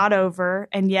 It's not over,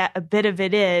 and yet a bit of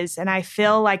it is, and I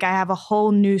feel like I have a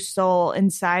whole new soul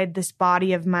inside this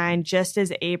body of mine, just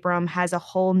as Abram has a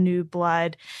whole new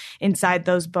blood inside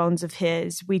those bones of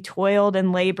his. We toiled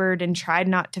and labored and tried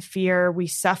not to fear. We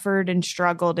suffered and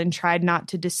struggled and tried not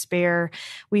to despair.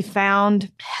 We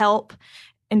found help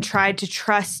and tried to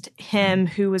trust him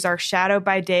who was our shadow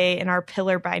by day and our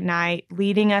pillar by night,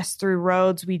 leading us through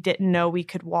roads we didn't know we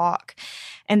could walk.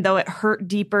 And though it hurt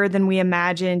deeper than we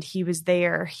imagined, he was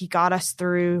there. He got us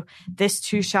through. This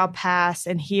too shall pass,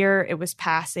 and here it was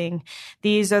passing.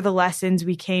 These are the lessons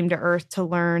we came to earth to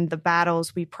learn, the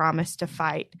battles we promised to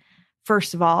fight.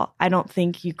 First of all, I don't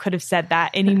think you could have said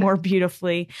that any more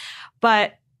beautifully.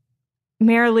 But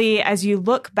Marilee, as you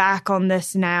look back on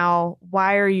this now,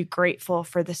 why are you grateful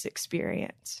for this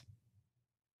experience?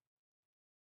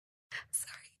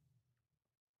 Sorry.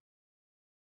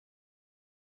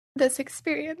 This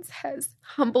experience has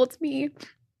humbled me,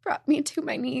 brought me to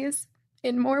my knees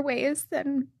in more ways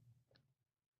than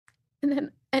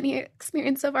any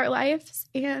experience of our lives.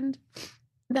 And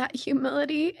that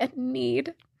humility and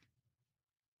need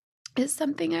is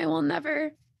something I will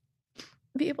never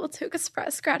be able to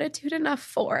express gratitude enough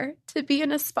for, to be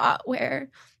in a spot where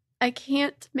I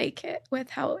can't make it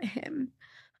without him.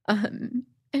 And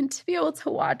to be able to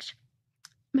watch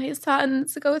my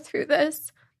sons go through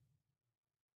this,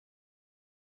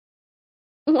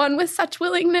 one with such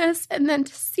willingness, and then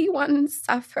to see one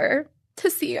suffer, to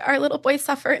see our little boy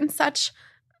suffer in such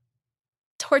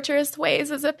torturous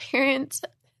ways as a parent,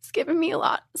 has given me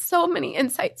so many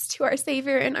insights to our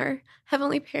Savior and our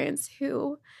heavenly parents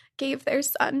who gave their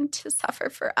son to suffer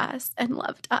for us and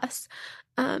loved us.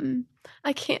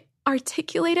 I can't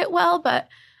articulate it well, but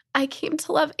I came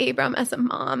to love Abram as a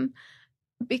mom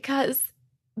because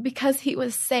he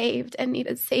was saved and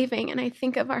needed saving. And I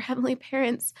think of our heavenly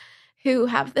parents who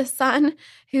have this son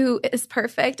who is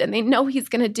perfect and they know he's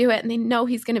going to do it and they know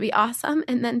he's going to be awesome.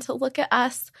 And then to look at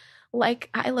us like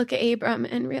I look at Abram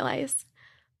and realize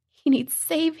he needs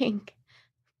saving.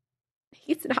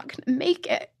 He's not going to make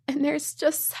it. And there's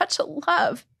just such a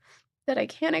love that I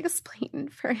can't explain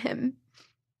for him,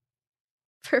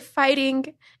 for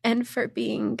fighting and for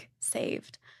being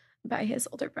saved by his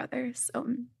older brother.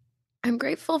 So I'm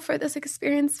grateful for this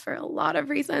experience for a lot of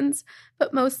reasons,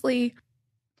 but mostly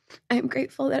I'm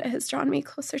grateful that it has drawn me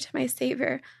closer to my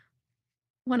Savior.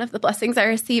 One of the blessings I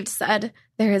received said,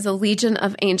 there is a legion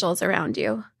of angels around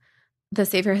you. The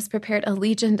Savior has prepared a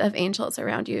legion of angels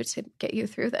around you to get you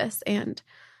through this. And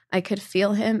I could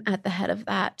feel him at the head of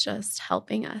that, just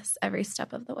helping us every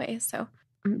step of the way. So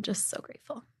I'm just so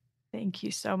grateful. Thank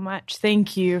you so much.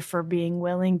 Thank you for being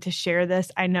willing to share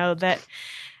this. I know that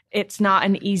it's not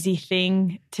an easy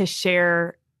thing to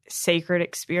share sacred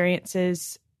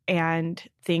experiences and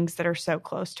things that are so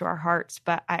close to our hearts,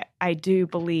 but I do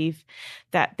believe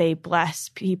that they bless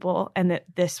people and that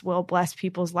this will bless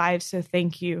people's lives. So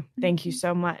thank you. Thank you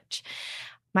so much.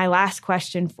 My last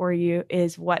question for you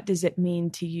is, what does it mean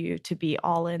to you to be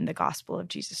all in the gospel of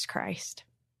Jesus Christ?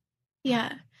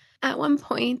 Yeah. At one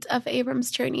point of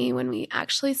Abram's journey, when we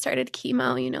actually started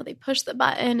chemo, they push the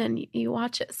button and you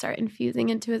watch it start infusing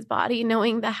into his body,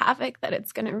 knowing the havoc that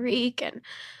it's going to wreak and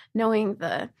knowing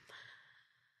the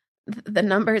the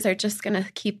numbers are just going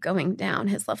to keep going down.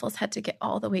 His levels had to get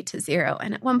all the way to 0.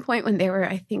 And at one point when they were,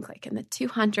 I think like in the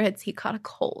 200s, he caught a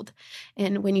cold.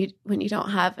 And when you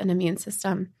don't have an immune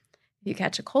system, if you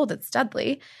catch a cold, it's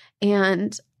deadly.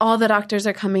 And all the doctors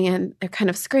are coming in, they're kind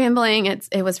of scrambling.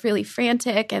 It was really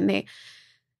frantic. And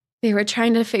they were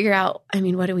trying to figure out,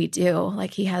 what do we do?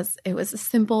 Like it was a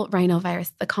simple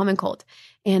rhinovirus, the common cold.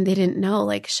 And they didn't know,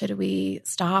 like, should we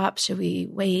stop? Should we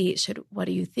wait? What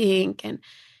do you think?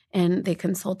 And they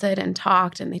consulted and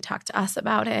talked, and they talked to us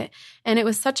about it. And it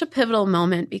was such a pivotal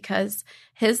moment because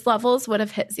his levels would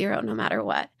have hit 0 no matter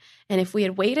what. And if we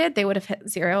had waited, they would have hit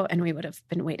 0 and we would have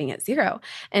been waiting at 0.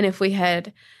 And if we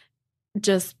had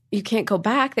you can't go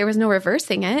back, there was no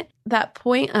reversing it. That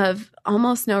point of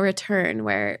almost no return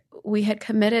where we had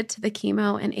committed to the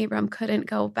chemo and Abram couldn't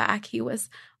go back. He was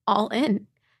all in.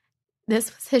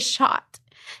 This was his shot.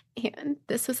 And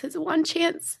this was his one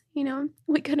chance.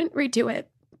 We couldn't redo it.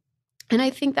 And I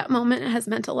think that moment has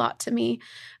meant a lot to me,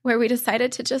 where we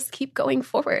decided to just keep going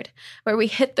forward, where we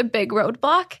hit the big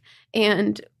roadblock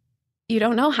and you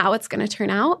don't know how it's going to turn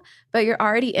out, but you're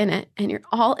already in it and you're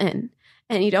all in,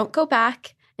 and you don't go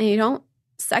back and you don't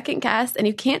second guess, and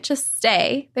you can't just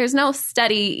stay. There's no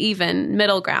steady, even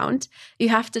middle ground. You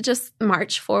have to just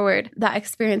march forward. That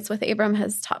experience with Abram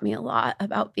has taught me a lot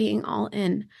about being all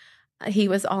in. He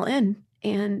was all in,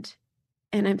 and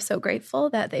I'm so grateful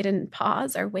that they didn't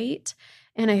pause or wait.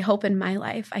 And I hope in my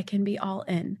life I can be all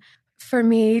in. For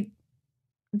me,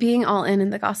 being all in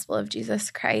the gospel of Jesus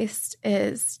Christ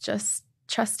is just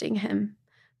trusting him,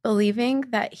 believing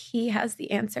that he has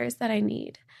the answers that I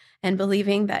need, and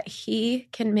believing that he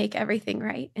can make everything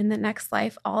right. In the next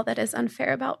life, all that is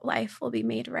unfair about life will be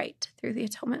made right through the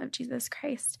atonement of Jesus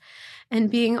Christ.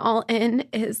 And being all in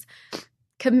is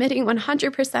committing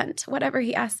 100% to whatever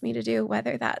he asked me to do,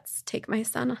 whether that's take my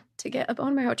son to get a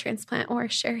bone marrow transplant or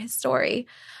share his story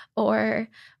or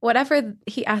whatever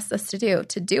he asked us to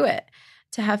do it,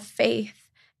 to have faith.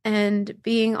 And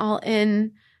being all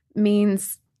in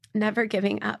means never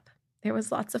giving up. There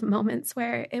was lots of moments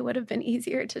where it would have been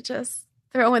easier to just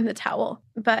throw in the towel,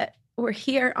 but we're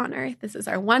here on earth. This is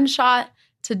our one shot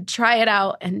to try it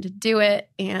out and to do it.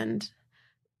 And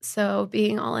so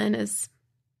being all in is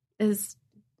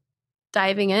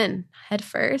diving in head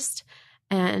first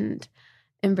and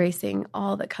embracing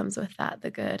all that comes with that,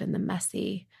 the good and the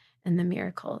messy and the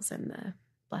miracles and the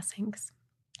blessings.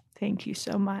 Thank you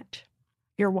so much.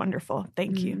 You're wonderful.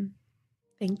 Thank you.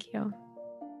 Thank you.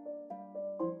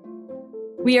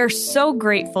 We are so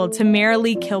grateful to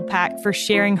Marilee Killpack for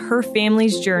sharing her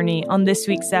family's journey on this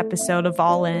week's episode of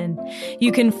All In.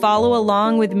 You can follow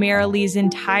along with Marilee's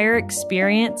entire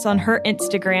experience on her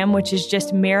Instagram, which is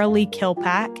just Marilee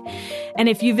Killpack. And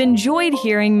if you've enjoyed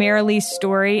hearing Marilee's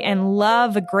story and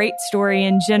love a great story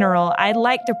in general, I'd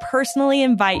like to personally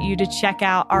invite you to check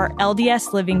out our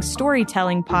LDS Living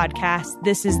Storytelling podcast,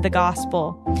 This is the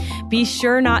Gospel. Be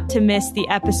sure not to miss the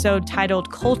episode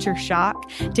titled Culture Shock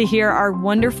to hear our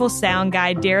wonderful sound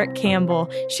guy, Derek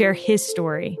Campbell, share his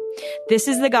story. This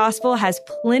is the Gospel has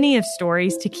plenty of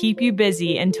stories to keep you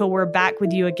busy until we're back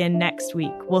with you again next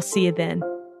week. We'll see you then.